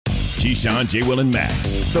Keyshawn, J. Will, and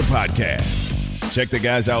Max, the podcast. Check the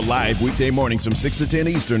guys out live weekday mornings from 6 to 10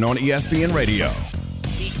 Eastern on ESPN Radio.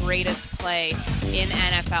 The greatest play in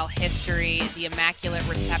NFL history, the immaculate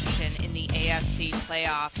reception in the AFC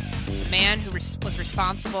playoffs. The man who was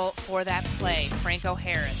responsible for that play, Franco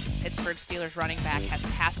Harris, Pittsburgh Steelers running back, has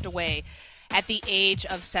passed away at the age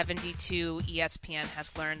of 72. ESPN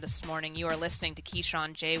has learned this morning. You are listening to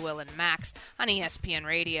Keyshawn, J. Will, and Max on ESPN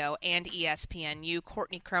Radio and ESPNU.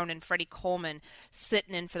 Courtney Cronin, Freddie Coleman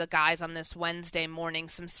sitting in for the guys on this Wednesday morning.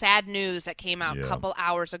 Some sad news that came out a couple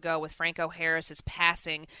hours ago with Franco Harris's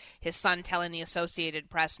passing. His son telling the Associated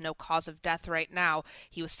Press no cause of death right now.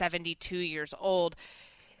 He was 72 years old.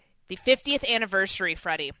 The 50th anniversary,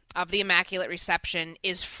 Freddie, of the Immaculate Reception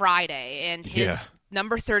is Friday, and his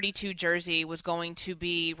number 32 jersey was going to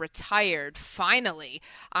be retired finally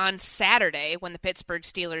on Saturday when the Pittsburgh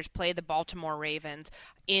Steelers played the Baltimore Ravens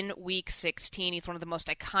in Week 16. He's one of the most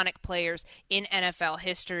iconic players in NFL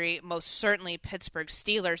history, most certainly Pittsburgh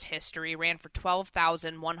Steelers history. Ran for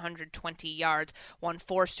 12,120 yards, won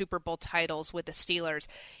 4 Super Bowl titles with the Steelers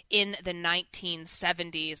in the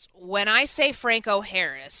 1970s. When I say Franco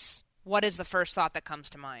Harris, what is the first thought that comes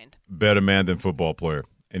to mind? Better man than football player.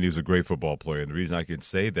 And he was a great football player. And the reason I can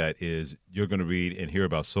say that is you're going to read and hear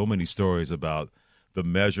about so many stories about the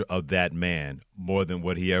measure of that man more than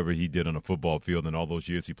what he did on a football field in all those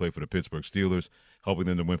years he played for the Pittsburgh Steelers, helping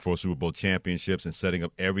them to win 4 Super Bowl championships and setting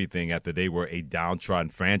up everything after they were a downtrodden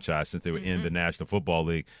franchise since they were in the National Football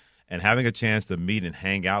League. And having a chance to meet and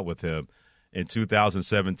hang out with him in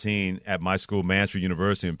 2017 at my school, Mansfield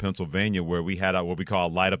University in Pennsylvania, where we had what we call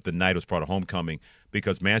Light Up the Night as part of homecoming,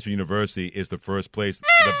 because Mansfield University is the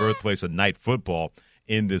birthplace of night football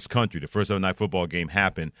in this country. The first ever night football game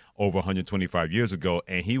happened over 125 years ago,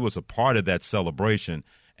 and he was a part of that celebration.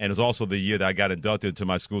 And it was also the year that I got inducted into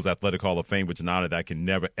my school's Athletic Hall of Fame, which is an honor that I can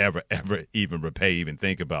never, ever, ever even repay, even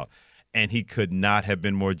think about. And he could not have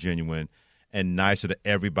been more genuine and nicer to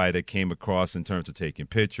everybody that came across in terms of taking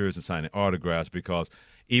pictures and signing autographs, because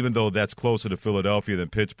even though that's closer to Philadelphia than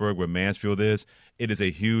Pittsburgh, where Mansfield is, it is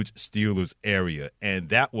a huge Steelers area. And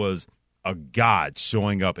that was a god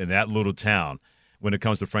showing up in that little town when it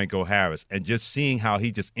comes to Franco Harris, and just seeing how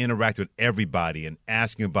he just interacted with everybody and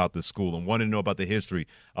asking about the school and wanting to know about the history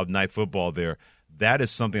of night football there. That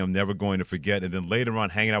is something I'm never going to forget. And then later on,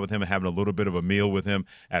 hanging out with him and having a little bit of a meal with him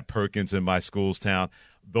at Perkins in my school's town,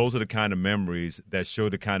 those are the kind of memories that show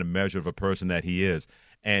the kind of measure of a person that he is.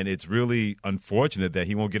 And it's really unfortunate that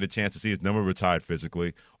he won't get a chance to see his number retired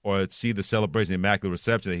physically or see the celebration, the Immaculate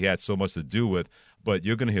Reception that he had so much to do with. But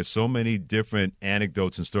you're going to hear so many different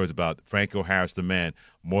anecdotes and stories about Franco Harris, the man,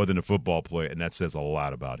 more than a football player, and that says a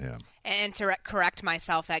lot about him. And to correct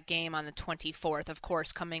myself, that game on the 24th, of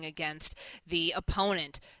course, coming against the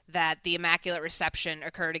opponent that the Immaculate Reception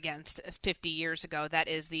occurred against 50 years ago. That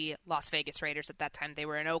is the Las Vegas Raiders. At that time, they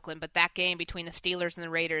were in Oakland. But that game between the Steelers and the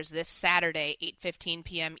Raiders this Saturday, 8:15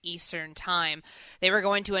 p.m. Eastern Time, they were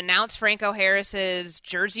going to announce Franco Harris's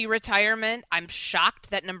jersey retirement. I'm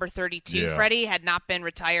shocked that number 32, Freddie, had not been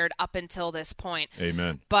retired up until this point.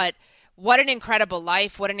 Amen. But what an incredible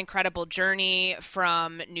life, what an incredible journey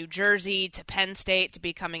from New Jersey to Penn State to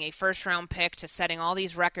becoming a first-round pick to setting all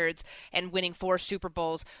these records and winning 4 Super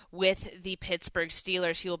Bowls with the Pittsburgh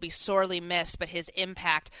Steelers. He will be sorely missed, but his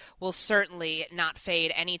impact will certainly not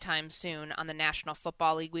fade anytime soon on the National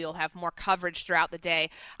Football League. We will have more coverage throughout the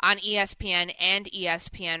day on ESPN and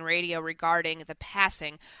ESPN Radio regarding the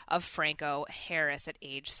passing of Franco Harris at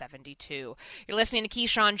age 72. You're listening to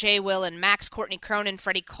Keyshawn, J. Will, and Max. Courtney Cronin,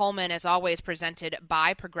 Freddie Coleman, as always, presented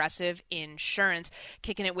by Progressive Insurance.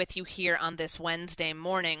 Kicking it with you here on this Wednesday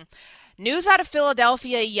morning. News out of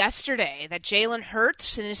Philadelphia yesterday that Jalen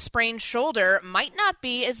Hurts and his sprained shoulder might not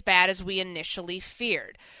be as bad as we initially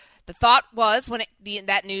feared. The thought was, when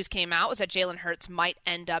that news came out, was that Jalen Hurts might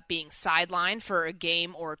end up being sidelined for a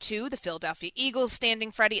game or two. The Philadelphia Eagles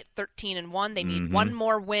standing, Freddie, at 13-1. They need one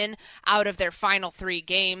more win out of their final 3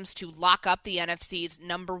 games to lock up the NFC's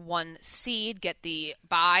number 1 seed, get the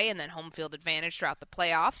bye, and then home field advantage throughout the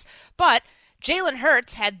playoffs. But Jalen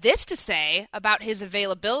Hurts had this to say about his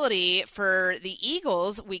availability for the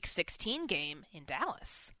Eagles' Week 16 game in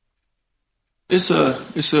Dallas. It's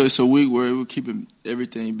a week where we're keeping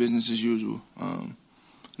everything business as usual. I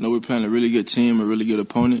know we're playing a really good team, a really good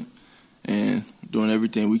opponent, and doing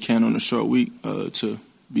everything we can on a short week to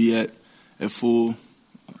be at full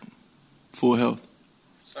health.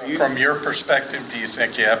 So from your perspective, do you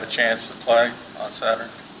think you have a chance to play on Saturday?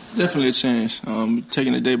 Definitely a chance.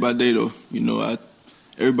 Taking it day by day, though.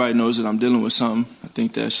 Everybody knows that I'm dealing with something. I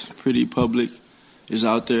think that's pretty public. It's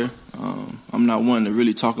out there. I'm not one to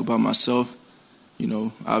really talk about myself.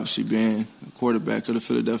 Obviously being a quarterback of the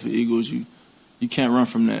Philadelphia Eagles, you can't run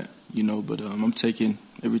from that, But I'm taking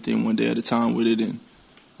everything one day at a time with it and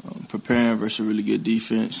preparing versus a really good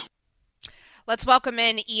defense. Let's welcome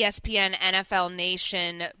in ESPN NFL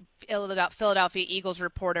Nation Philadelphia Eagles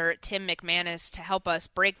reporter Tim McManus to help us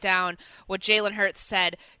break down what Jalen Hurts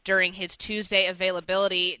said during his Tuesday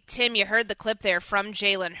availability. Tim, you heard the clip there from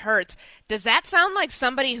Jalen Hurts. Does that sound like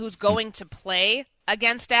somebody who's going to play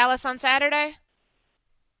against Dallas on Saturday?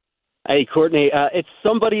 Hey, Courtney, it's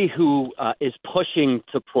somebody who is pushing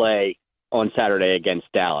to play on Saturday against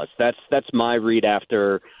Dallas. That's my read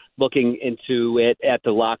after looking into it at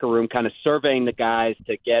the locker room, kind of surveying the guys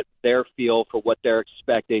to get their feel for what they're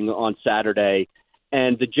expecting on Saturday.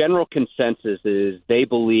 And the general consensus is they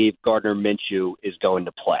believe Gardner Minshew is going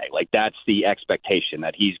to play. Like, that's the expectation,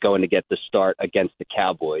 that he's going to get the start against the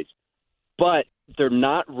Cowboys. But they're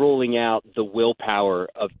not ruling out the willpower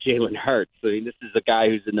of Jalen Hurts. I mean, this is a guy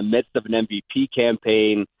who's in the midst of an MVP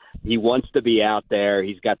campaign. He wants to be out there.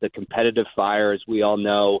 He's got the competitive fire, as we all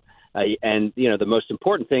know. And, the most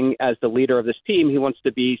important thing as the leader of this team, he wants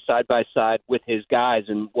to be side by side with his guys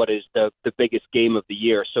in what is the biggest game of the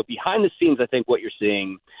year. So behind the scenes, I think what you're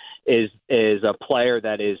seeing is a player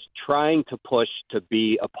that is trying to push to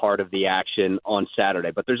be a part of the action on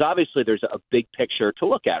Saturday. But there's a big picture to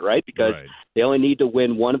look at, right? Because they only need to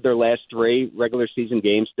win one of their last 3 regular season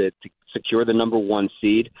games to secure the number 1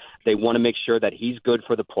 seed. They want to make sure that he's good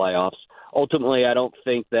for the playoffs. Ultimately, I don't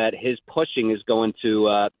think that his pushing is going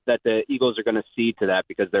to that the Eagles are going to cede to that,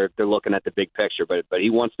 because they're looking at the big picture. But he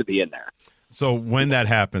wants to be in there. So when that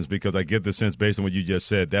happens, because I get the sense based on what you just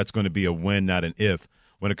said, that's going to be a when, not an if,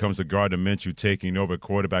 when it comes to Gardner Minshew taking over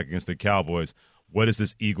quarterback against the Cowboys. What is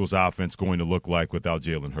this Eagles offense going to look like without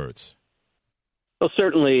Jalen Hurts? Well,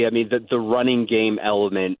 certainly, I mean, the running game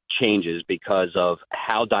element changes because of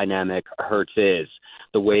how dynamic Hurts is,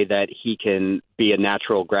 the way that he can be a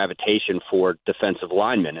natural gravitation for defensive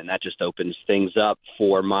linemen, and that just opens things up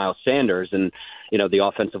for Miles Sanders. And, the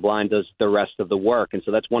offensive line does the rest of the work. And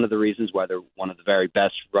so that's one of the reasons why they're one of the very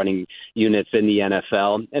best running units in the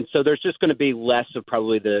NFL. And so there's just going to be less of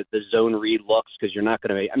probably the zone read looks, because you're not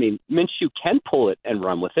going to – Minshew can pull it and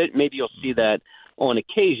run with it. Maybe you'll see that on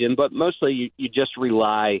occasion, but mostly you just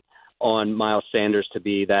rely on Miles Sanders to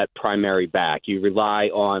be that primary back. You rely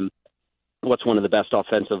on what's one of the best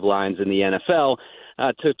offensive lines in the NFL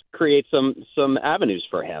to create some avenues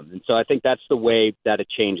for him. And so I think that's the way that it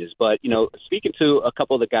changes. But, speaking to a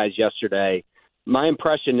couple of the guys yesterday, my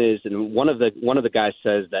impression is, and one of the guys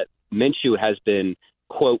says that Minshew has been,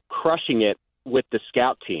 quote, crushing it with the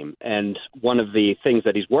scout team. And one of the things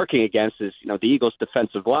that he's working against is, the Eagles'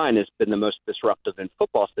 defensive line has been the most disruptive in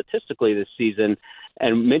football statistically this season.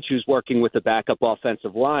 And Minshew's working with the backup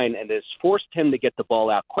offensive line and has forced him to get the ball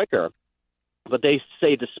out quicker. But they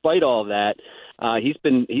say, despite all of that, he's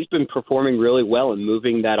been performing really well and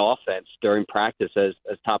moving that offense during practice as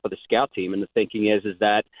top of the scout team. And the thinking is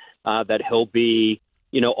that he'll be,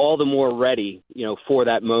 all the more ready, for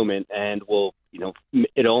that moment, and will,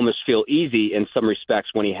 it almost feel easy in some respects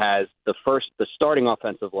when he has the starting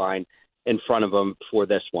offensive line in front of him for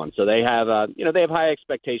this one. So they have, they have high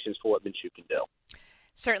expectations for what Minshew can do.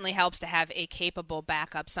 Certainly helps to have a capable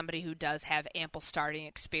backup, somebody who does have ample starting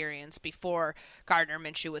experience. Before Gardner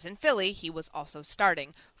Minshew was in Philly, he was also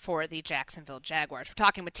starting for the Jacksonville Jaguars. We're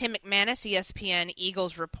talking with Tim McManus, ESPN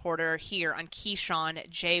Eagles reporter, here on Keyshawn,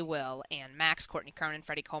 J. Will, and Max. Courtney Cronin,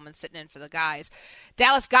 Freddie Coleman sitting in for the guys.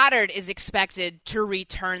 Dallas Goedert is expected to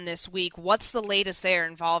return this week. What's the latest there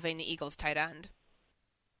involving the Eagles tight end?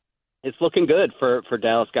 It's looking good for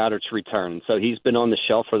Dallas Goedert's return. So he's been on the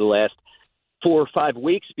shelf for the last 4 or 5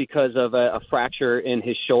 weeks because of a fracture in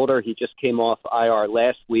his shoulder. He just came off IR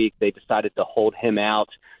last week. They decided to hold him out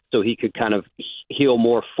so he could kind of heal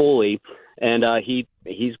more fully. And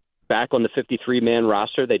he's back on the 53-man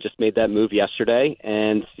roster. They just made that move yesterday,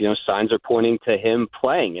 and signs are pointing to him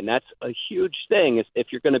playing. And that's a huge thing if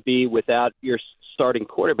you're going to be without your starting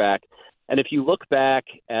quarterback. And if you look back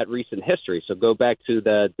at recent history, so go back to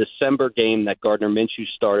the December game that Gardner Minshew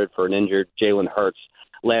started for an injured Jalen Hurts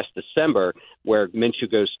last December, where Minshew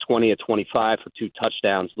goes 20 of 25 for 2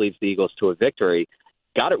 touchdowns, leads the Eagles to a victory.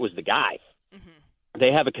 Goedert was the guy. Mm-hmm.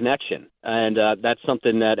 They have a connection, and that's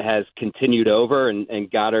something that has continued over.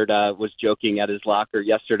 And Goedert was joking at his locker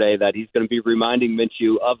yesterday that he's going to be reminding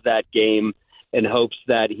Minshew of that game in hopes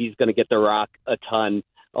that he's going to get the rock a ton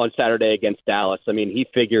on Saturday against Dallas. I mean, he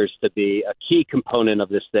figures to be a key component of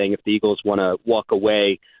this thing if the Eagles want to walk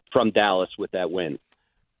away from Dallas with that win.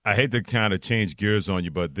 I hate to kind of change gears on you,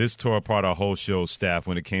 but this tore apart our whole show staff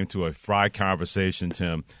when it came to a Fry conversation,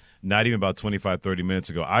 Tim, not even about 25, 30 minutes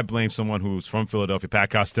ago. I blame someone who's from Philadelphia, Pat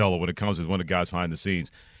Costello, when it comes to one of the guys behind the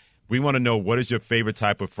scenes. We want to know, what is your favorite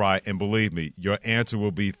type of fry? And believe me, your answer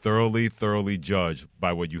will be thoroughly, thoroughly judged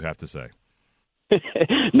by what you have to say.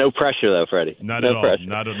 No pressure, though, Freddie. Not no at all. Pressure.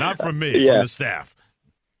 Not from me, from the staff.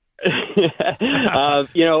 I've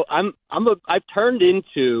turned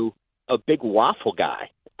into a big waffle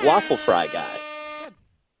fry guy.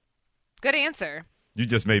 Good answer. You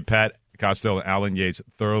just made Pat Costello and Alan Yates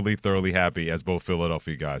thoroughly, thoroughly happy as both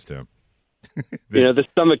Philadelphia guys, Tim. The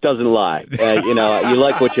stomach doesn't lie. You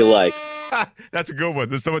like what you like. That's a good one.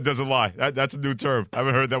 The stomach doesn't lie. That's a new term. I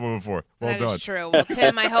haven't heard that one before. Well done. That is true. Well,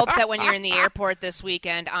 Tim, I hope that when you're in the airport this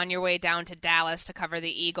weekend, on your way down to Dallas to cover the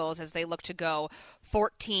Eagles as they look to go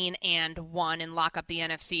 14-1 and lock up the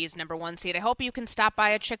NFC's number 1 seed, I hope you can stop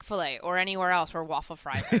by a Chick-fil-A or anywhere else where waffle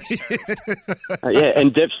fries are served.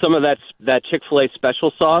 And dip some of that Chick-fil-A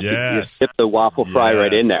special sauce. Yes. You dip the waffle fry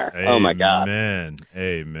right in there. Amen. Oh, my God.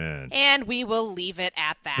 Amen. And we will leave it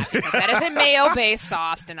at that, because that is a mayo-based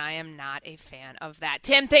sauce, and I am not a fan of that.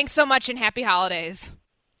 Tim, thanks so much, and happy holidays.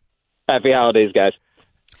 Happy holidays, guys.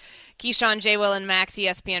 Keyshawn, J. Will, and Max,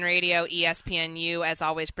 ESPN Radio, ESPNU, as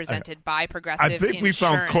always, presented by Progressive I think we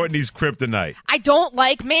found Courtney's kryptonite. I don't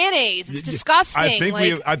like mayonnaise. It's disgusting. I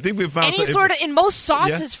think we found any sort of, in most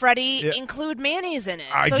sauces, Freddie, include mayonnaise in it.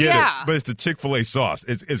 I get it, but it's the Chick-fil-A sauce.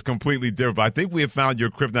 It's completely different. But I think we have found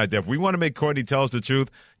your kryptonite there. If we want to make Courtney tell us the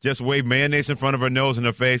truth, just wave mayonnaise in front of her nose and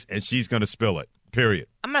her face, and she's going to spill it. Period.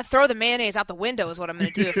 I'm going to throw the mayonnaise out the window is what I'm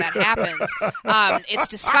going to do if that happens. It's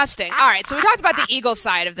disgusting. All right, so we talked about the Eagles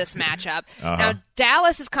side of this matchup. Now,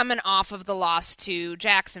 Dallas is coming off of the loss to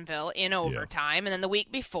Jacksonville in overtime, and then the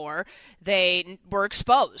week before, they were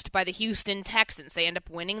exposed by the Houston Texans. They end up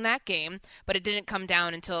winning that game, but it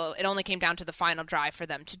only came down to the final drive for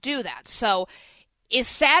them to do that. So is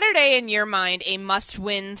Saturday, in your mind, a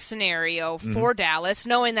must-win scenario for Dallas,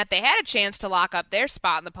 knowing that they had a chance to lock up their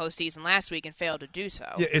spot in the postseason last week and failed to do so?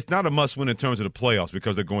 Yeah, it's not a must-win in terms of the playoffs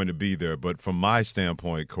because they're going to be there. But from my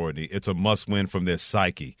standpoint, Courtney, it's a must-win from their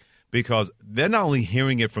psyche because they're not only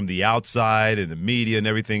hearing it from the outside and the media and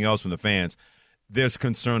everything else from the fans, there's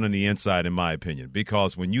concern on the inside, in my opinion,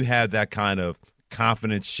 because when you have that kind of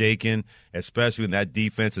confidence shaken, especially when that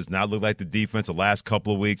defense has not looked like the defense the last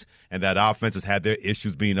couple of weeks, and that offense has had their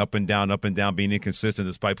issues being up and down, being inconsistent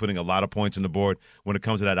despite putting a lot of points on the board when it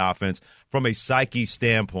comes to that offense. From a psyche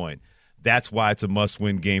standpoint, that's why it's a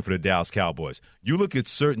must-win game for the Dallas Cowboys. You look at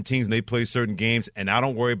certain teams and they play certain games, and I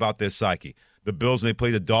don't worry about their psyche. The Bills, when they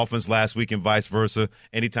played the Dolphins last week and vice versa,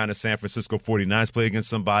 anytime the San Francisco 49ers play against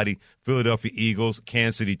somebody, Philadelphia Eagles,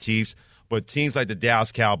 Kansas City Chiefs. But teams like the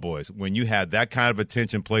Dallas Cowboys, when you have that kind of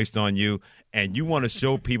attention placed on you and you want to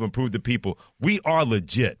show people and prove to people, we are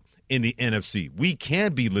legit in the NFC. We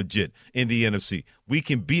can be legit in the NFC. We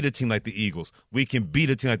can beat a team like the Eagles. We can beat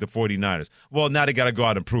a team like the 49ers. Well, now they got to go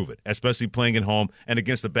out and prove it, especially playing at home and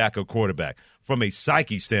against a backup quarterback. From a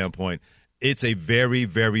psyche standpoint, it's a very,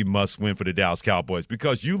 very must-win for the Dallas Cowboys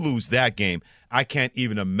because you lose that game, I can't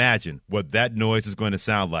even imagine what that noise is going to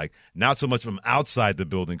sound like. Not so much from outside the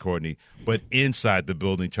building, Courtney, but inside the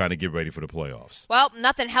building trying to get ready for the playoffs. Well,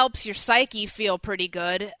 nothing helps your psyche feel pretty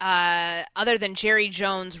good other than Jerry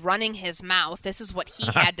Jones running his mouth. This is what he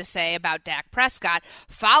had to say about Dak Prescott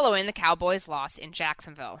following the Cowboys' loss in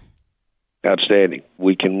Jacksonville. Outstanding.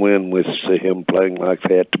 We can win with him playing like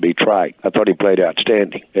that to be trite. I thought he played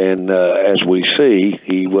outstanding. And as we see,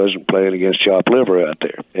 he wasn't playing against chopped liver out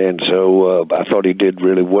there. And so I thought he did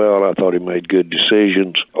really well. I thought he made good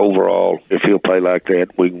decisions. Overall, if he'll play like that,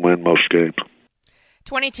 we can win most games.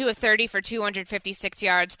 22 of 30 for 256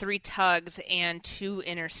 yards, 3 tugs, and 2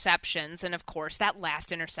 interceptions. And, of course, that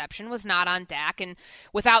last interception was not on Dak. And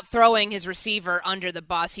without throwing his receiver under the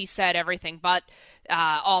bus, he said everything but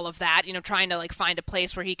all of that, trying to, find a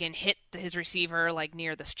place where he can hit his receiver,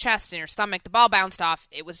 near the chest and or stomach. The ball bounced off.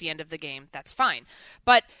 It was the end of the game. That's fine.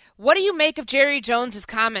 But what do you make of Jerry Jones's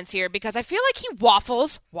comments here? Because I feel like he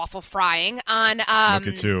waffle frying on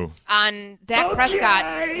Dak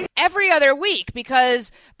Prescott every other week,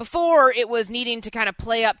 because before it was needing to kind of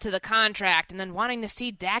play up to the contract and then wanting to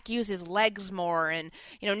see Dak use his legs more and,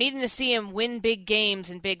 needing to see him win big games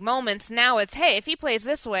and big moments. Now it's, hey, if he plays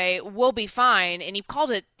this way, we'll be fine. And he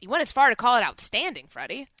went as far to call it outstanding,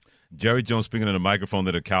 Freddie. Jerry Jones speaking on the microphone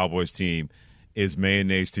to the Cowboys team is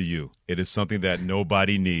mayonnaise to you. It is something that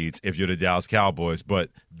nobody needs if you're the Dallas Cowboys. But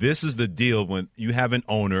this is the deal when you have an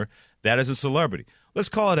owner that is a celebrity. Let's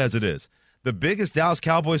call it as it is. The biggest Dallas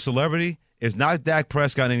Cowboys celebrity is not Dak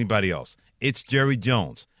Prescott or anybody else. It's Jerry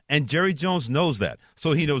Jones. And Jerry Jones knows that.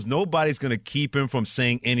 So he knows nobody's going to keep him from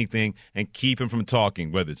saying anything and keep him from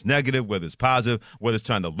talking, whether it's negative, whether it's positive, whether it's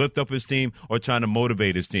trying to lift up his team or trying to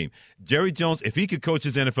motivate his team. Jerry Jones, if he could coach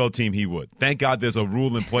his NFL team, he would. Thank God there's a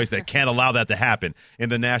rule in place that can't allow that to happen in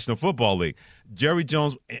the National Football League. Jerry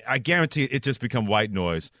Jones, I guarantee it just become white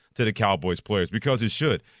noise to the Cowboys players because it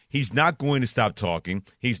should. He's not going to stop talking.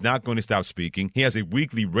 He's not going to stop speaking. He has a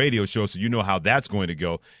weekly radio show, so you know how that's going to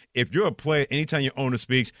go. If you're a player, anytime your owner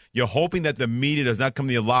speaks, you're hoping that the media does not come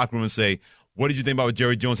to your locker room and say, what did you think about what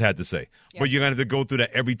Jerry Jones had to say? Yep. But you're going to have to go through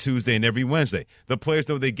that every Tuesday and every Wednesday. The players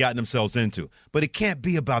know what they've gotten themselves into. But it can't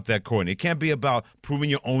be about that, Courtney. It can't be about proving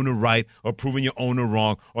your owner right or proving your owner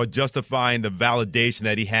wrong or justifying the validation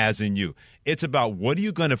that he has in you. It's about what are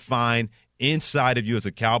you going to find inside of you as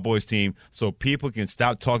a Cowboys team so people can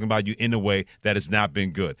stop talking about you in a way that has not been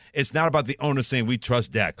good. It's not about the owner saying we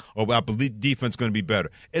trust Dak or I believe defense is going to be better.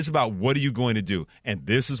 It's about what are you going to do, and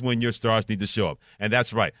this is when your stars need to show up. And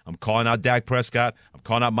that's right. I'm calling out Dak Prescott. I'm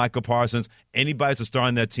calling out Michael Parsons. Anybody's a star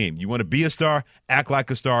on that team. You want to be a star, act like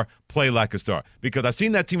a star, play like a star. Because I've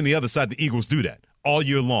seen that team on the other side, the Eagles, do that all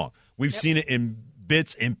year long. We've seen it in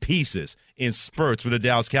bits and pieces, in spurts for the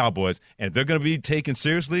Dallas Cowboys. And if they're going to be taken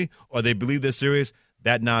seriously or they believe they're serious,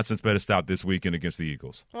 that nonsense better stop this weekend against the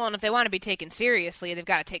Eagles. Well, and if they want to be taken seriously, they've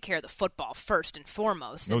got to take care of the football first and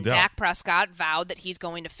foremost. No and doubt. Dak Prescott vowed that he's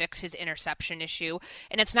going to fix his interception issue.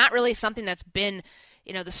 And it's not really something that's been,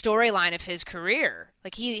 the storyline of his career.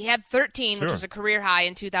 Like he had 13, Sure. which was a career high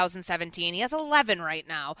in 2017. He has 11 right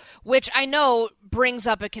now, which I know brings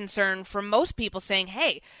up a concern from most people saying,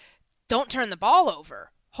 hey, don't turn the ball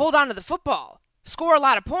over. Hold on to the football. Score a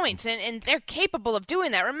lot of points, and they're capable of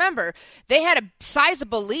doing that. Remember, they had a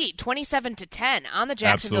sizable lead, 27-10, on the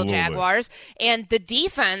Jacksonville Absolutely. Jaguars, and the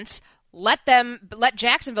defense let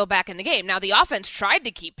Jacksonville back in the game. Now, the offense tried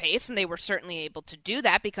to keep pace, and they were certainly able to do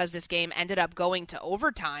that because this game ended up going to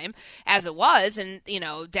overtime as it was, and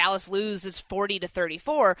Dallas loses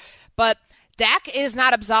 40-34, but Dak is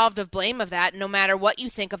not absolved of blame of that, no matter what you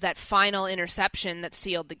think of that final interception that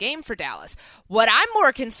sealed the game for Dallas. What I'm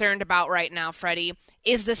more concerned about right now, Freddie,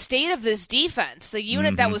 is the state of this defense, the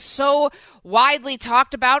unit that was so widely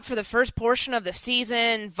talked about for the first portion of the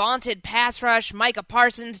season, vaunted pass rush, Micah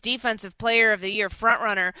Parsons, defensive player of the year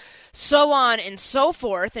frontrunner, so on and so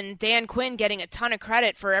forth, and Dan Quinn getting a ton of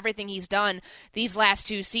credit for everything he's done these last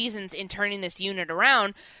 2 seasons in turning this unit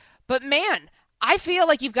around. But man, I feel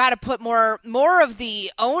like you've got to put more of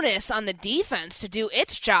the onus on the defense to do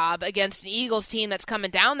its job against an Eagles team that's coming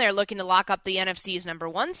down there looking to lock up the NFC's number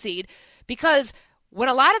 1 seed, because when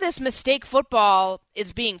a lot of this mistake football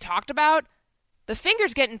is being talked about, the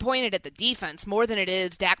finger's getting pointed at the defense more than it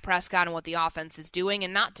is Dak Prescott and what the offense is doing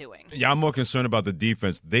and not doing. Yeah, I'm more concerned about the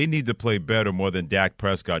defense. They need to play better more than Dak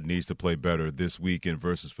Prescott needs to play better this weekend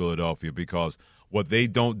versus Philadelphia, because what they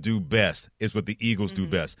don't do best is what the Eagles do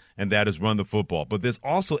best, and that is run the football. But there's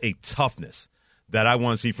also a toughness that I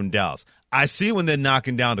want to see from Dallas. I see when they're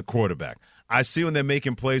knocking down the quarterback. I see when they're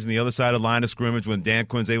making plays on the other side of the line of scrimmage, when Dan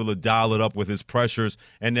Quinn's able to dial it up with his pressures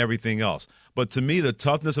and everything else. But to me, the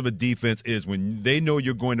toughness of a defense is when they know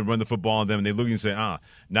you're going to run the football on them, and they look and say,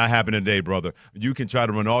 not happening today, brother. You can try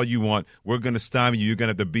to run all you want. We're going to stymie you. You're going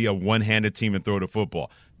to have to be a one-handed team and throw the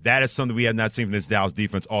football. That is something we have not seen from this Dallas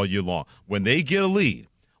defense all year long. When they get a lead,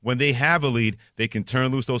 when they have a lead, they can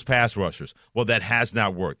turn loose those pass rushers. Well, that has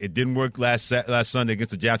not worked. It didn't work last Sunday against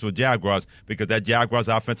the Jacksonville Jaguars because that Jaguars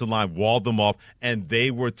offensive line walled them off, and they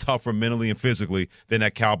were tougher mentally and physically than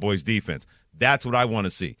that Cowboys defense. That's what I want to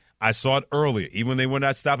see. I saw it earlier. Even when they were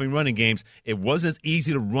not stopping running games, it wasn't as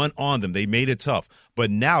easy to run on them. They made it tough. But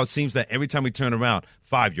now it seems that every time we turn around,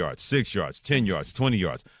 5 yards, 6 yards, 10 yards, 20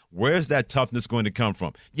 yards, where's that toughness going to come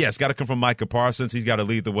from? Yeah, it's got to come from Micah Parsons. He's got to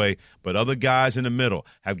lead the way. But other guys in the middle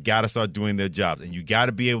have got to start doing their jobs. And you got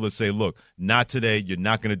to be able to say, look, not today. You're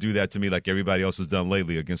not going to do that to me like everybody else has done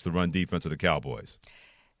lately against the run defense of the Cowboys.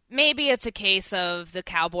 Maybe it's a case of the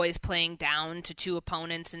Cowboys playing down to 2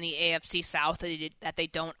 opponents in the AFC South that they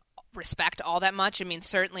don't respect all that much. I mean,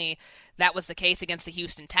 certainly that was the case against the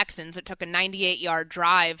Houston Texans. It took a 98-yard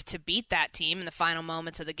drive to beat that team in the final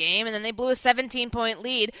moments of the game, and then they blew a 17-point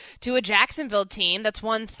lead to a Jacksonville team that's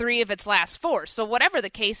won 3 of its last 4. So whatever the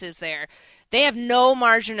case is there, they have no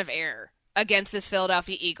margin of error against this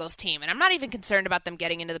Philadelphia Eagles team. And I'm not even concerned about them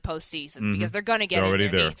getting into the postseason because they're going to get in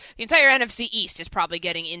there. The entire NFC East is probably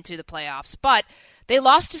getting into the playoffs. But they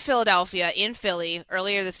lost to Philadelphia in Philly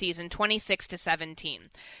earlier this season, 26-17.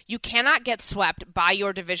 You cannot get swept by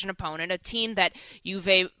your division opponent, a team that you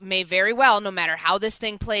may very well, no matter how this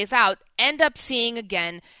thing plays out, end up seeing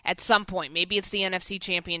again at some point. Maybe it's the NFC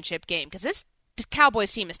Championship game, because this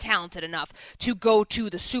Cowboys team is talented enough to go to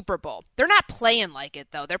the Super Bowl. They're not playing like it,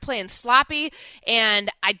 though. They're playing sloppy, and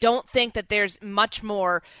I don't think that there's much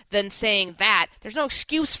more than saying that. There's no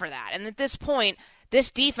excuse for that. And at this point, this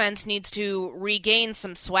defense needs to regain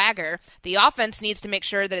some swagger. The offense needs to make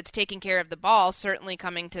sure that it's taking care of the ball, certainly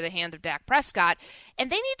coming to the hands of Dak Prescott. And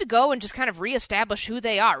they need to go and just kind of reestablish who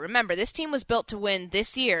they are. Remember, this team was built to win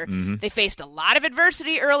this year. Mm-hmm. They faced a lot of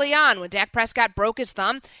adversity early on. When Dak Prescott broke his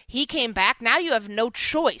thumb, he came back. Now you have no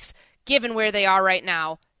choice, given where they are right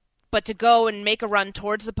now, but to go and make a run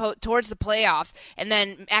towards the playoffs and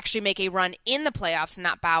then actually make a run in the playoffs and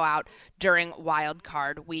not bow out during wild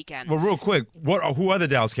card weekend. Well, real quick, who are the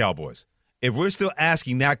Dallas Cowboys? If we're still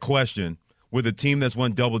asking that question with a team that's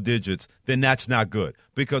won double digits, then that's not good.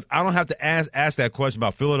 Because I don't have to ask that question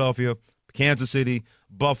about Philadelphia, Kansas City,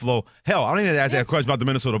 Buffalo. Hell, I don't even have to ask that question about the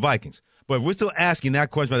Minnesota Vikings. But if we're still asking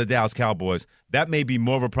that question about the Dallas Cowboys, that may be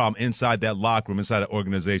more of a problem inside that locker room, inside that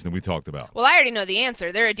organization that we talked about. Well, I already know the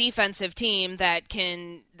answer. They're a defensive team that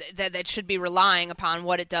should be relying upon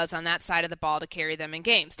what it does on that side of the ball to carry them in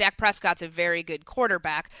games. Dak Prescott's a very good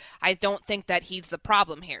quarterback. I don't think that he's the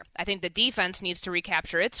problem here. I think the defense needs to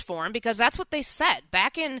recapture its form because that's what they said.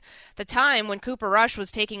 Back in the time when Cooper Rush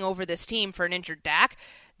was taking over this team for an injured Dak,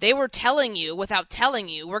 they were telling you, without telling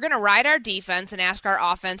you, we're going to ride our defense and ask our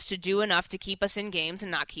offense to do enough to keep us in games and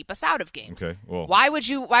not keep us out of games. Okay, well, why would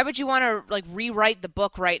you want to rewrite the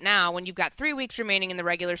book right now when you've got 3 weeks remaining in the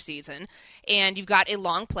regular season and you've got a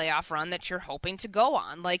long playoff run that you're hoping to go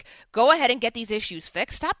on? Go ahead and get these issues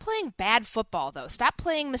fixed. Stop playing bad football, though. Stop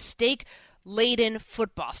playing mistake-laden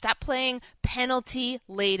football. Stop playing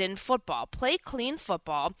penalty-laden football. Play clean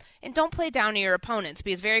football and don't play down to your opponents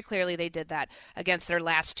because very clearly they did that against the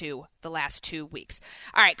last 2 weeks.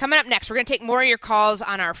 All right, coming up next, we're going to take more of your calls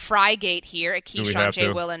on our Frygate here at Keyshawn,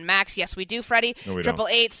 J. Will, and Max. Yes, we do, Freddie. No, we don't.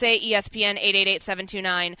 888-SAY-ESPN,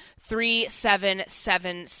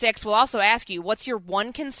 888-729-3776. We'll also ask you, what's your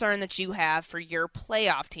one concern that you have for your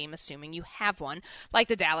playoff team, assuming you have one, like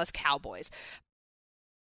the Dallas Cowboys?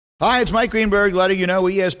 Hi, it's Mike Greenberg letting you know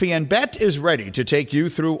ESPN Bet is ready to take you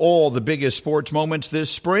through all the biggest sports moments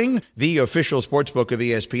this spring. The official sportsbook of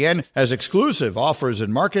ESPN has exclusive offers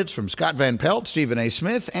and markets from Scott Van Pelt, Stephen A.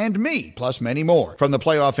 Smith, and me, plus many more. From the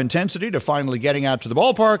playoff intensity to finally getting out to the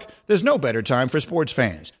ballpark, there's no better time for sports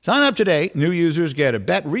fans. Sign up today. New users get a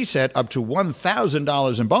bet reset up to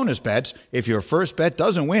 $1,000 in bonus bets if your first bet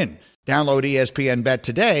doesn't win. Download ESPN Bet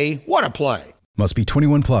today. What a play. Must be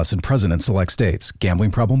 21 plus and present in select states.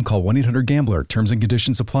 Gambling problem? Call 1-800-GAMBLER. Terms and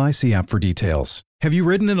conditions apply. See app for details. Have you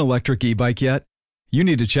ridden an electric e-bike yet? You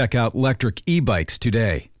need to check out Electric E-Bikes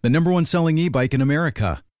today, the #1 selling e-bike in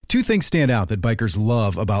America. 2 things stand out that bikers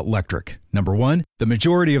love about Electric. Number 1, the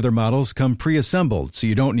majority of their models come pre-assembled, so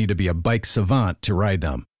you don't need to be a bike savant to ride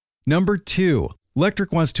them. Number 2,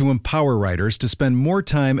 Electric wants to empower riders to spend more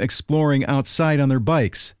time exploring outside on their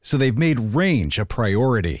bikes, so they've made range a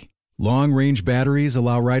priority. Long-range batteries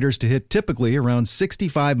allow riders to hit typically around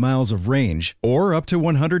 65 miles of range or up to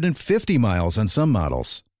 150 miles on some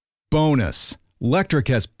models. Bonus, Electric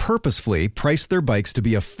has purposefully priced their bikes to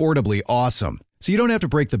be affordably awesome, so you don't have to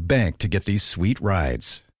break the bank to get these sweet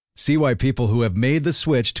rides. See why people who have made the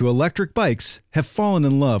switch to electric bikes have fallen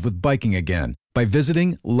in love with biking again by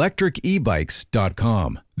visiting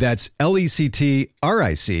electricebikes.com. That's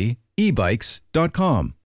LECTRIC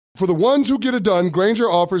ebikes.com. For the ones who get it done,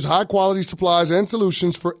 Grainger offers high-quality supplies and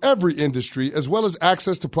solutions for every industry, as well as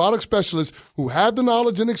access to product specialists who have the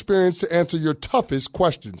knowledge and experience to answer your toughest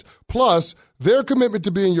questions. Plus, their commitment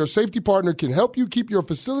to being your safety partner can help you keep your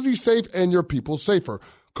facility safe and your people safer.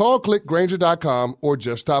 Call, click Grainger.com, or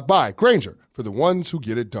just stop by. Grainger, for the ones who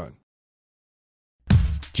get it done.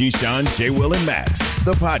 Keyshawn, J. Will, and Max,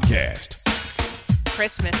 the podcast.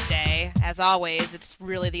 Christmas Day, as always, it's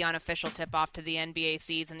really the unofficial tip-off to the NBA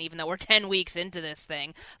season, even though we're 10 weeks into this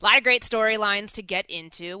thing. A lot of great storylines to get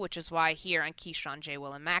into, which is why here on Keyshawn, J.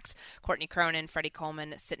 Will, and Max, Courtney Cronin, Freddie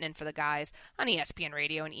Coleman sitting in for the guys on ESPN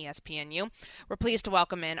Radio and ESPNU. We're pleased to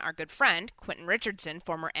welcome in our good friend, Quentin Richardson,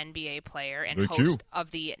 former NBA player and host of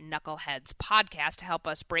the Knuckleheads podcast, to help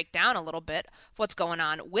us break down a little bit of what's going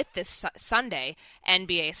on with this Sunday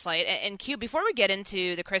NBA slate. And Q, before we get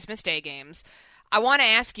into the Christmas Day games, I want to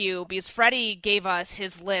ask you, because Freddie gave us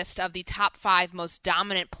his list of the top 5 most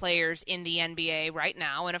dominant players in the NBA right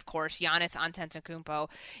now, and of course, Giannis Antetokounmpo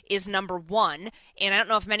is number 1, and I don't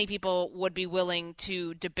know if many people would be willing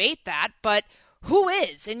to debate that, but who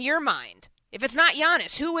is, in your mind, if it's not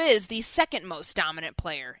Giannis, who is the second most dominant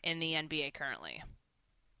player in the NBA currently?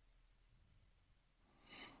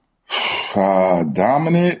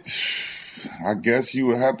 Dominant? I guess you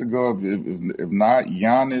would have to go if not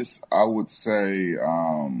Giannis. I would say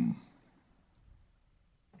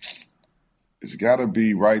it's got to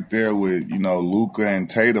be right there with Luka and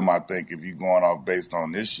Tatum. I think if you're going off based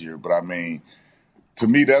on this year, but I mean, to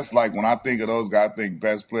me that's like when I think of those guys, I think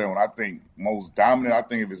best player. When I think most dominant, I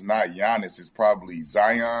think if it's not Giannis, it's probably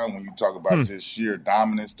Zion. When you talk about just sheer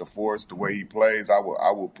dominance, the force, the way he plays, I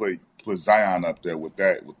would put Zion up there with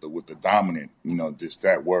that, with the dominant, just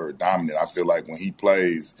that word, dominant. I feel like when he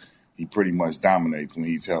plays, he pretty much dominates when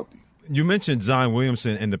he's healthy. You mentioned Zion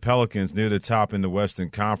Williamson and the Pelicans near the top in the Western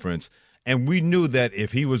Conference, and we knew that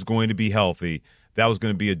if he was going to be healthy, that was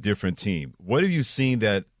going to be a different team. What have you seen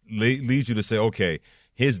that leads you to say, okay,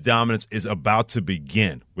 his dominance is about to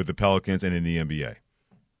begin with the Pelicans and in the NBA?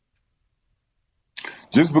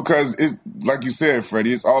 Just because it's like you said,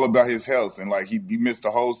 Freddie, it's all about his health, and like he missed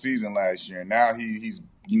the whole season last year, and now he's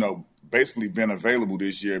basically been available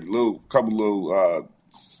this year. Couple little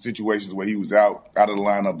situations where he was out of the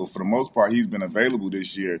lineup, but for the most part, he's been available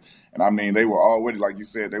this year. And I mean, they were already, like you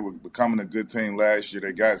said, they were becoming a good team last year.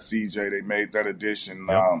 They got CJ, they made that addition.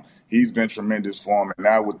 Yep. He's been tremendous for him, and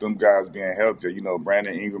now with them guys being healthy,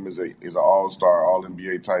 Brandon Ingram is an all-star,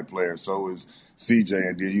 all-NBA type player. So is CJ,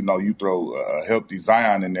 and then you throw a healthy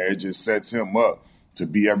Zion in there, it just sets him up to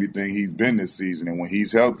be everything he's been this season. And when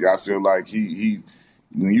he's healthy, I feel like he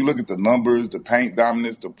when you look at the numbers, the paint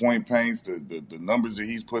dominance, the point paints, the numbers that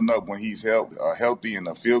he's putting up when he's healthy, and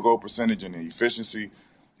the field goal percentage and the efficiency,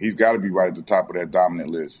 he's got to be right at the top of that dominant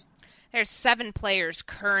list. There's 7 players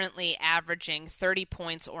currently averaging 30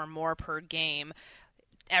 points or more per game.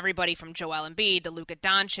 Everybody from Joel Embiid to Luka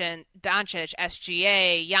Doncic,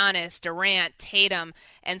 SGA, Giannis, Durant, Tatum,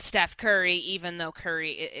 and Steph Curry, even though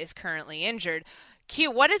Curry is currently injured.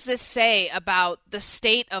 Q, what does this say about the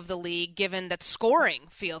state of the league, given that scoring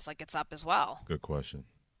feels like it's up as well? Good question.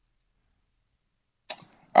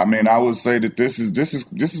 I mean, I would say that this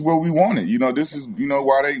is what we wanted. This is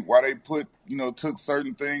why they put took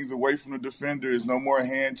certain things away from the defender. There's no more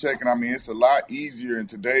hand checking. I mean, it's a lot easier in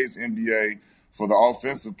today's NBA for the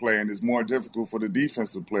offensive player, and it's more difficult for the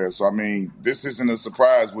defensive player. So I mean, this isn't a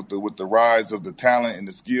surprise with the rise of the talent and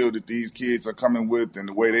the skill that these kids are coming with, and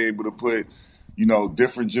the way they're able to put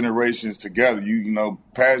different generations together.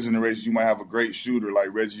 Past generations, you might have a great shooter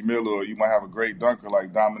like Reggie Miller, or you might have a great dunker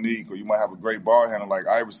like Dominique, or you might have a great ball handler like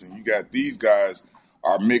Iverson. You got these guys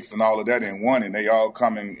are mixing all of that in one, and they all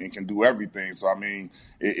come in and can do everything. So, I mean,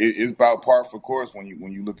 it's about par for course when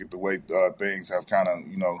you look at the way things have kind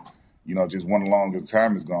of, just went along as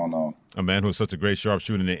time has gone on. A man who's such a great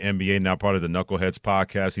sharpshooter in the NBA, now part of the Knuckleheads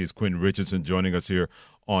podcast. He is Quentin Richardson, joining us here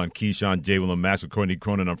on Keyshawn, J. Will, and Max with Courtney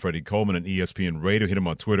Cronin. I'm Freddie Coleman on ESPN Radio. Hit him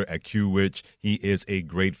on Twitter at QRich. He is a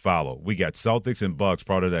great follow. We got Celtics and Bucks,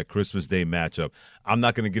 part of that Christmas Day matchup. I'm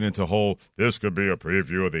not going to get into this could be a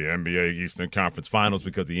preview of the NBA Eastern Conference Finals,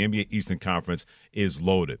 because the NBA Eastern Conference is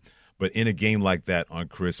loaded. But in a game like that on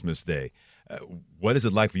Christmas Day, what is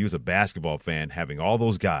it like for you as a basketball fan having all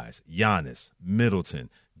those guys, Giannis, Middleton,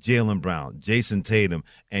 Jaylen Brown, Jason Tatum,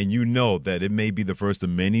 and you know that it may be the first of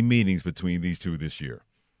many meetings between these two this year?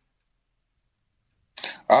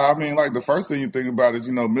 I mean, like, the first thing you think about is,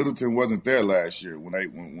 Middleton wasn't there last year when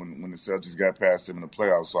the Celtics got past him in the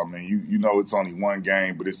playoffs. So, I mean, it's only one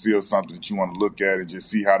game, but it's still something that you want to look at and just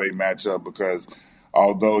see how they match up, because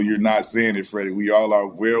although you're not saying it, Freddie, we all are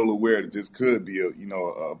well aware that this could be a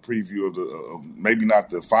preview of the maybe not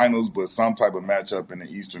the finals, but some type of matchup in the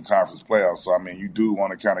Eastern Conference playoffs. So, I mean, you do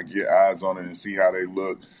want to kind of get eyes on it and see how they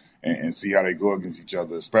look and see how they go against each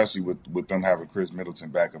other, especially with them having Chris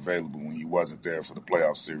Middleton back available when he wasn't there for the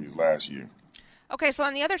playoff series last year. Okay, so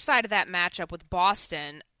on the other side of that matchup with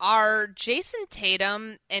Boston, are Jason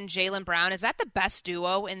Tatum and Jaylen Brown, is that the best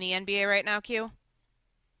duo in the NBA right now, Q?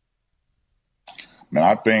 Man,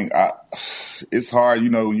 I think it's hard,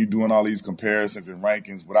 when you're doing all these comparisons and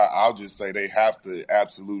rankings, but I'll just say they have to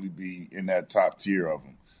absolutely be in that top tier of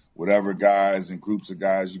them. Whatever guys and groups of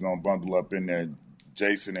guys you're going to bundle up in there,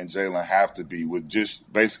 Jason and Jaylen have to be, with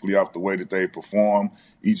just basically off the way that they perform,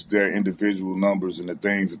 each of their individual numbers and the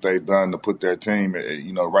things that they've done to put their team,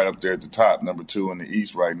 right up there at the top, number 2 in the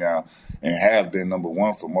East right now, and have been number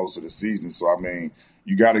 1 for most of the season. So, I mean,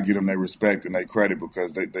 you got to give them their respect and their credit,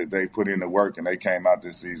 because they put in the work and they came out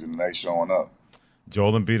this season and they showing up.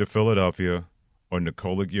 Joel Embiid of Philadelphia or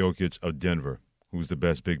Nikola Jokic of Denver? Who's the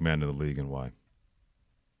best big man in the league and why?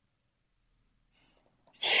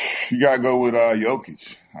 You got to go with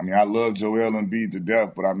Jokic. I mean, I love Joel Embiid to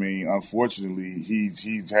death, but I mean, unfortunately,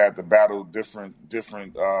 he's had to battle different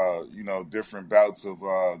bouts of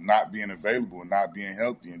not being available and not being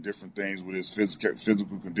healthy and different things with his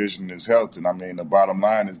physical condition and his health. And I mean, the bottom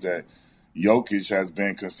line is that, Jokic has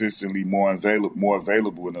been consistently more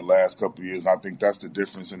available in the last couple of years. And I think that's the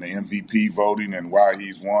difference in the MVP voting and why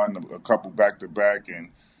he's won a couple back-to-back.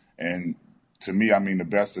 And to me, I mean, the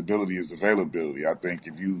best ability is availability. I think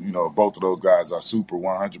if if both of those guys are super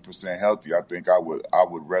 100% healthy, I think I would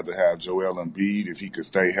rather have Joel Embiid if he could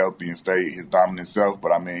stay healthy and stay his dominant self.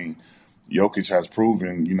 But I mean, Jokic has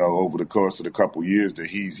proven, over the course of the couple years that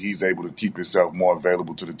he's able to keep himself more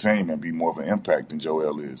available to the team and be more of an impact than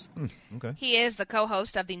Joel is. Okay. He is the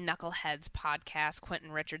co-host of the Knuckleheads podcast.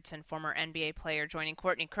 Quentin Richardson, former NBA player, joining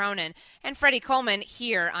Courtney Cronin and Freddie Coleman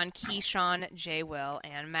here on Keyshawn, J. Will,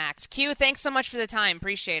 and Max. Q, thanks so much for the time.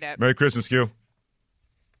 Appreciate it. Merry Christmas, Q.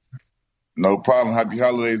 No problem. Happy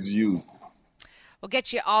holidays to you. We'll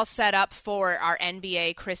get you all set up for our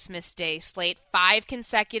NBA Christmas Day slate. 5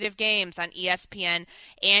 consecutive games on ESPN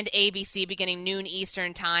and ABC beginning noon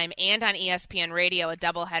Eastern time, and on ESPN Radio, a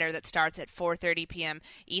doubleheader that starts at 4:30 p.m.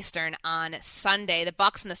 Eastern on Sunday. The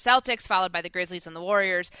Bucks and the Celtics, followed by the Grizzlies and the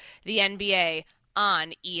Warriors. The NBA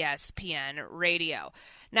on ESPN Radio.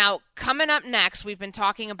 Now, coming up next, we've been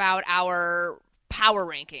talking about our power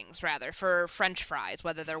rankings, rather, for French fries,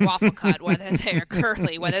 whether they're waffle cut, whether they're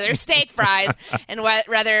curly, whether they're steak fries, and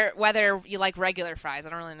whether you like regular fries. I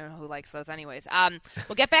don't really know who likes those anyways.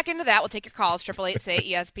 We'll get back into that. We'll take your calls,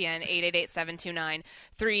 888-SAY-ESPN,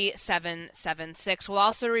 888-729-3776. We'll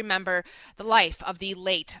also remember the life of the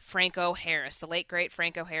late Franco Harris, the late, great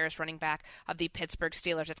Franco Harris, running back of the Pittsburgh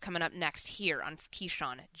Steelers. It's coming up next here on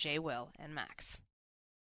Keyshawn, J. Will, and Max.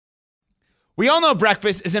 We all know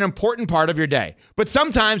breakfast is an important part of your day, but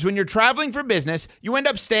sometimes when you're traveling for business, you end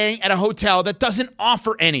up staying at a hotel that doesn't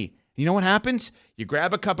offer any. You know what happens? You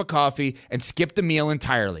grab a cup of coffee and skip the meal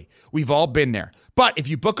entirely. We've all been there. But if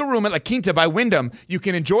you book a room at La Quinta by Wyndham, you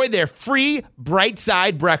can enjoy their free Bright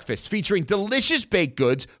Side breakfast featuring delicious baked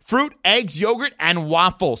goods, fruit, eggs, yogurt, and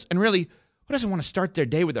waffles. And really, who doesn't want to start their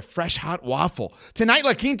day with a fresh, hot waffle? Tonight,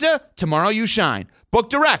 La Quinta, tomorrow you shine. Book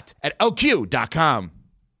direct at lq.com.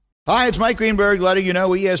 Hi, it's Mike Greenberg letting you know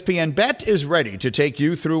ESPN Bet is ready to take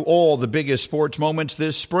you through all the biggest sports moments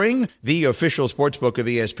this spring. The official sportsbook of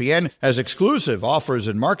ESPN has exclusive offers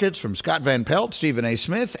and markets from Scott Van Pelt, Stephen A.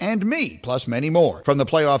 Smith, and me, plus many more. From the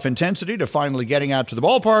playoff intensity to finally getting out to the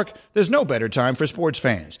ballpark, there's no better time for sports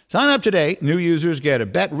fans. Sign up today. New users get a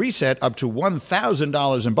bet reset up to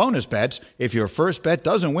 $1,000 in bonus bets if your first bet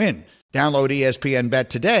doesn't win. Download ESPN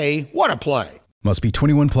Bet today. What a play. Must be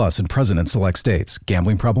 21 plus and present in select states.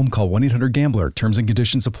 Gambling problem? Call 1-800-GAMBLER. Terms and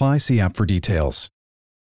conditions apply. See app for details.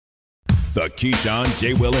 The Keyshawn,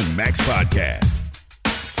 J. Will, and Max podcast.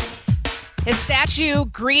 His statue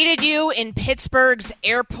greeted you in Pittsburgh's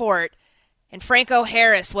airport. And Franco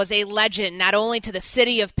Harris was a legend not only to the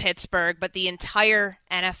city of Pittsburgh, but the entire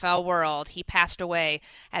NFL world. He passed away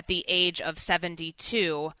at the age of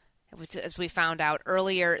 72. As we found out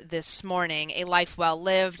earlier this morning, a life well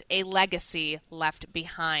lived, a legacy left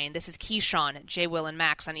behind. This is Keyshawn, J. Will, and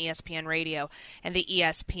Max on ESPN Radio and the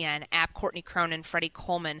ESPN app. Courtney Cronin, Freddie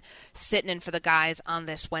Coleman sitting in for the guys on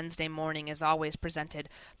this Wednesday morning, as always presented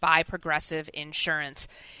by Progressive Insurance.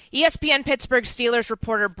 ESPN Pittsburgh Steelers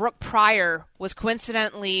reporter Brooke Pryor was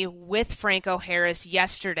coincidentally with Franco Harris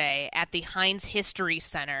yesterday at the Heinz History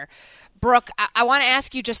Center. Brooke, I want to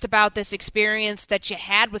ask you just about this experience that you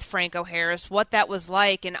had with Franco Harris, what that was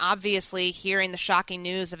like, and obviously hearing the shocking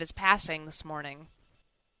news of his passing this morning.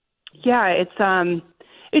 Yeah,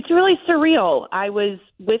 it's really surreal. I was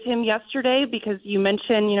with him yesterday because you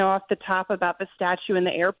mentioned, off the top about the statue in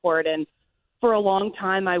the airport, and for a long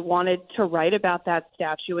time I wanted to write about that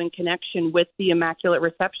statue in connection with the Immaculate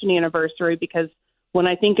Reception anniversary, because when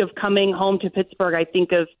I think of coming home to Pittsburgh, I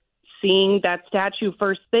think of seeing that statue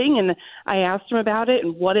first thing, and I asked him about it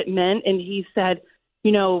and what it meant, and he said,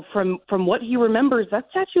 from what he remembers, that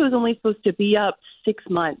statue was only supposed to be up 6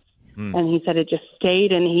 months. And he said it just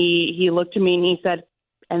stayed, and he looked at me and he said,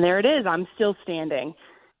 and there it is, I'm still standing.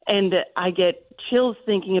 And I get chills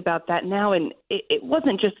thinking about that now, and it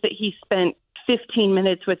wasn't just that he spent 15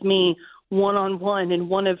 minutes with me one-on-one in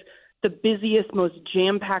one of the busiest, most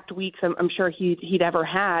jam-packed weeks I'm sure he'd ever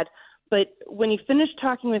had. But when he finished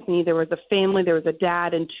talking with me, there was a family, there was a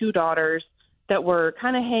dad and 2 daughters that were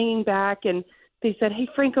kind of hanging back. And they said, hey,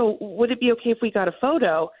 Franco, would it be okay if we got a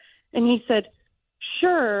photo? And he said,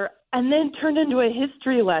 sure. And then turned into a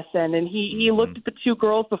history lesson. And he looked at the 2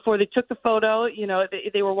 girls before they took the photo.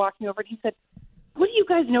 They were walking over, and he said, what do you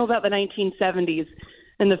guys know about the 1970s?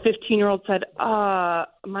 And the 15-year-old said,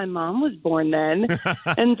 my mom was born then.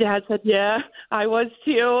 And Dad said, yeah, I was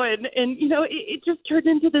too. And it just turned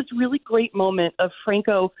into this really great moment of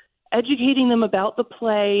Franco educating them about the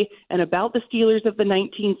play and about the Steelers of the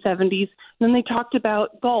 1970s. And then they talked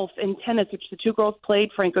about golf and tennis, which the two girls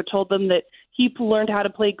played. Franco told them that he learned how to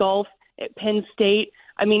play golf at Penn State.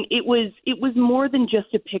 I mean, it was more than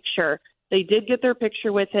just a picture. They did get their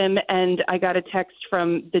picture with him, and I got a text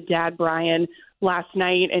from the dad, Brian, last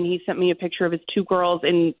night, and he sent me a picture of his two girls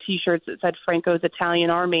in T-shirts that said Franco's Italian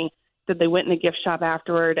Army. That they went in the gift shop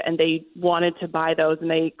afterward, and they wanted to buy those, and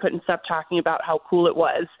they couldn't stop talking about how cool it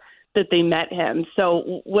was that they met him.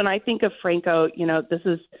 So when I think of Franco, this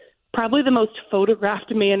is probably the most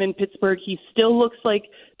photographed man in Pittsburgh. He still looks like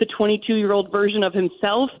the 22-year-old version of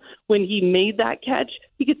himself when he made that catch.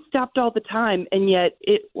 He gets stopped all the time, and yet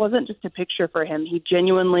it wasn't just a picture for him. He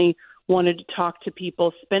genuinely wanted to talk to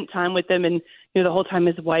people, spent time with them, and the whole time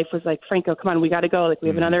his wife was like, Franco, come on, we got to go. Like, we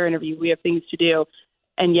have another interview. We have things to do.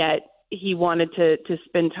 And yet he wanted to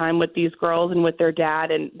spend time with these girls and with their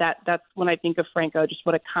dad. And that's when I think of Franco, just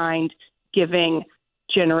what a kind, giving,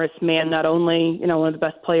 generous man, not only, one of the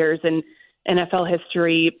best players in NFL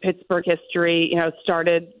history, Pittsburgh history,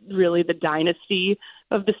 started really the dynasty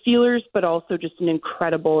of the Steelers, but also just an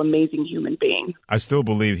incredible, amazing human being. I still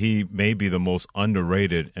believe he may be the most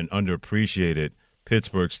underrated and underappreciated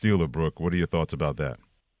Pittsburgh Steeler, Brooke. What are your thoughts about that?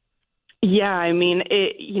 Yeah, I mean,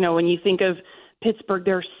 when you think of Pittsburgh,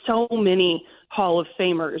 there are so many Hall of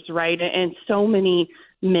Famers, right? And so many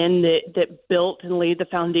men that built and laid the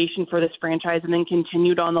foundation for this franchise and then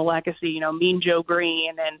continued on the legacy, Mean Joe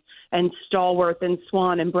Green and Stallworth and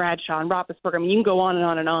Swan and Bradshaw and Roethlisberger. I mean, you can go on and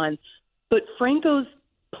on and on. But Franco's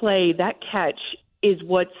play, that catch, is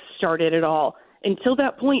what started it all. Until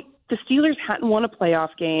that point, the Steelers hadn't won a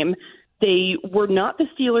playoff game. They were not the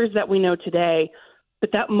Steelers that we know today.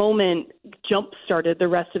 But that moment jump-started the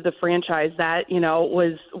rest of the franchise. That,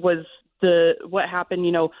 was what happened,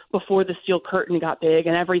 before the steel curtain got big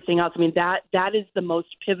and everything else. I mean, that is the most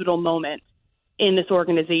pivotal moment in this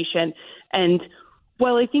organization. And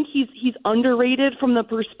while I think he's underrated from the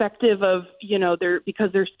perspective of, because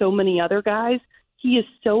there's so many other guys, he is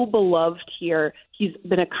so beloved here. He's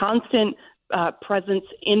been a constant presence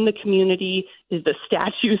in the community. The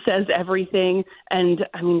statue says everything. And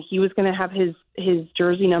I mean, he was going to have his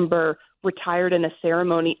jersey number retired in a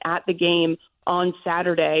ceremony at the game on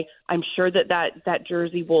Saturday. I'm sure that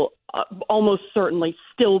jersey will almost certainly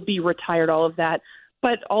still be retired, all of that.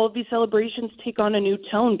 But all of these celebrations take on a new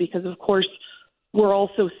tone because, of course, we're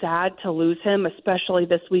all so sad to lose him, especially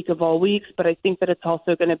this week of all weeks. But I think that it's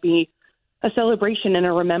also going to be a celebration and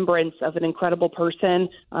a remembrance of an incredible person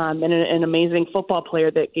and an amazing football player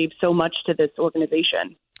that gave so much to this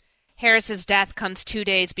organization. Harris's death comes 2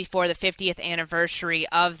 days before the 50th anniversary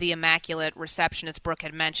of the Immaculate Reception, as Brooke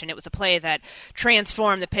had mentioned. It was a play that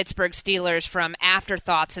transformed the Pittsburgh Steelers from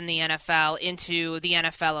afterthoughts in the NFL into the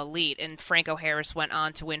NFL elite, and Franco Harris went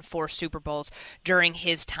on to win 4 Super Bowls during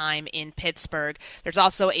his time in Pittsburgh. There's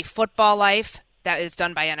also a Football Life that is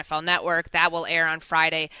done by NFL Network. That will air on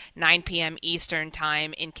Friday, 9 p.m. Eastern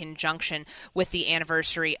Time, in conjunction with the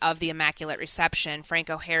anniversary of the Immaculate Reception.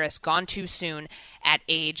 Franco Harris, gone too soon at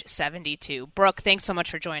age 72. Brooke, thanks so much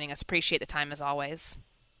for joining us. Appreciate the time as always.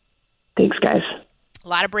 Thanks, guys. A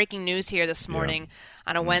lot of breaking news here this morning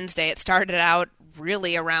on a Wednesday. It started out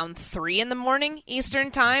really around 3 in the morning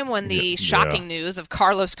Eastern Time when the shocking news of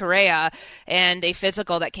Carlos Correa and a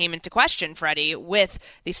physical that came into question, Freddie, with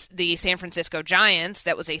the San Francisco Giants.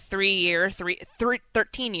 That was a 13-year,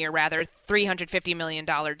 $350 million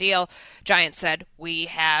deal. Giants said, we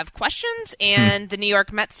have questions, and the New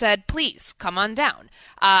York Mets said, please, come on down.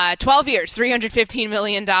 12 years, $315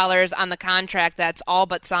 million on the contract. That's all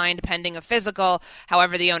but signed pending a physical.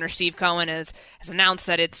 However, the owner, Steve Cohen, has announced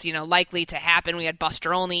that it's likely to happen. We had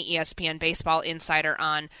Buster Olney, ESPN baseball insider,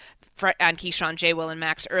 on Keyshawn, J. Will, and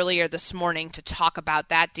Max earlier this morning to talk about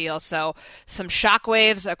that deal. So some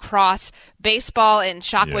shockwaves across baseball and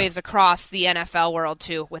shockwaves across the NFL world,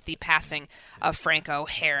 too, with the passing of Franco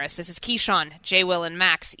Harris. This is Keyshawn, J. Will, and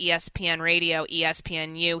Max, ESPN Radio,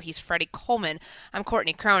 ESPNU. He's Freddie Coleman. I'm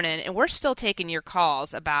Courtney Cronin, and we're still taking your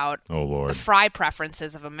calls about the fry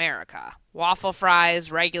preferences of America. Waffle fries,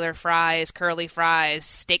 regular fries, curly fries,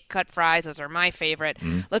 steak cut fries. Those are my favorite.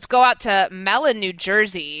 Let's go out to Mellon, New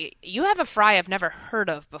Jersey. You have a fry I've never heard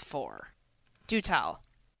of before. Do tell.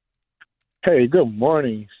 Hey, good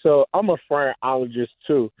morning. So I'm a fry allergist,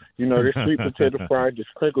 too. There's sweet potato fries, there's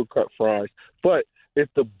crinkle cut fries. But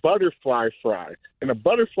it's the butterfly fry. And a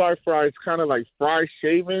butterfly fry is kind of like fry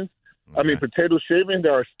shavings. I mean, potato shavings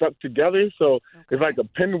that are stuck together. So it's like a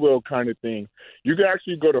pinwheel kind of thing. You can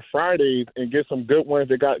actually go to Fridays and get some good ones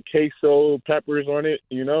that got queso, peppers on it.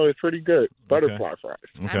 It's pretty good. Butterfly fries.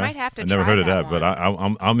 Okay. I might have to I try never heard of that that, but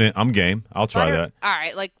I'm game. I'll try that. All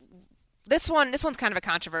right. Like, This one's kind of a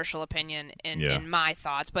controversial opinion in my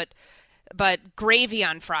thoughts, but gravy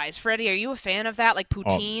on fries. Freddie, are you a fan of that, like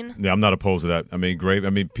poutine? Yeah, I'm not opposed to that. I mean, gravy. I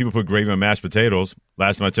mean, people put gravy on mashed potatoes.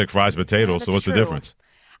 Last time I checked, fries potatoes. So what's the difference?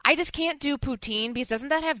 I just can't do poutine because doesn't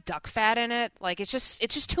that have duck fat in it? Like it's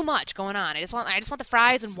just too much going on. I just want the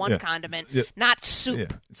fries and one condiment, not soup.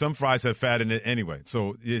 Yeah. Some fries have fat in it anyway,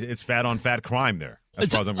 so it's fat on fat crime there. As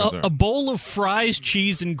far as I'm concerned. A bowl of fries,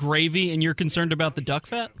 cheese, and gravy, and you're concerned about the duck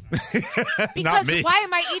fat? Because why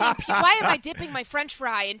am I dipping my French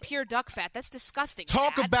fry in pure duck fat? That's disgusting.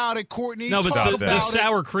 Talk about it, Courtney. No, but the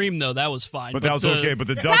sour cream though, that was fine. But that was okay. But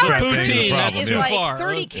the duck fat thing is a problem. It's like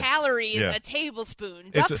 30 calories a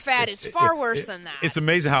tablespoon. Duck fat is far worse than that. It's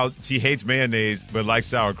amazing how she hates mayonnaise but likes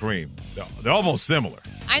sour cream. They're almost similar.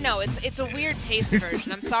 I know, it's a weird taste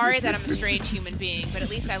version. I'm sorry that I'm a strange human being, but at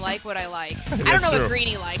least I like what I like. I don't know what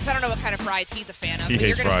Greeny likes. I don't know what kind of fries he's a fan of. But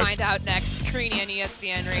you're going to find out next. Greeny on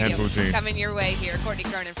ESPN Radio. Coming your way here. Courtney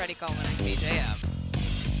Cronin, Freddie Coleman on KJM.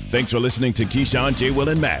 Thanks for listening to Keyshawn, J. Will,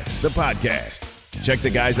 and Max, the podcast. Check the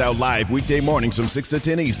guys out live weekday mornings from 6 to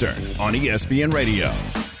 10 Eastern on ESPN Radio.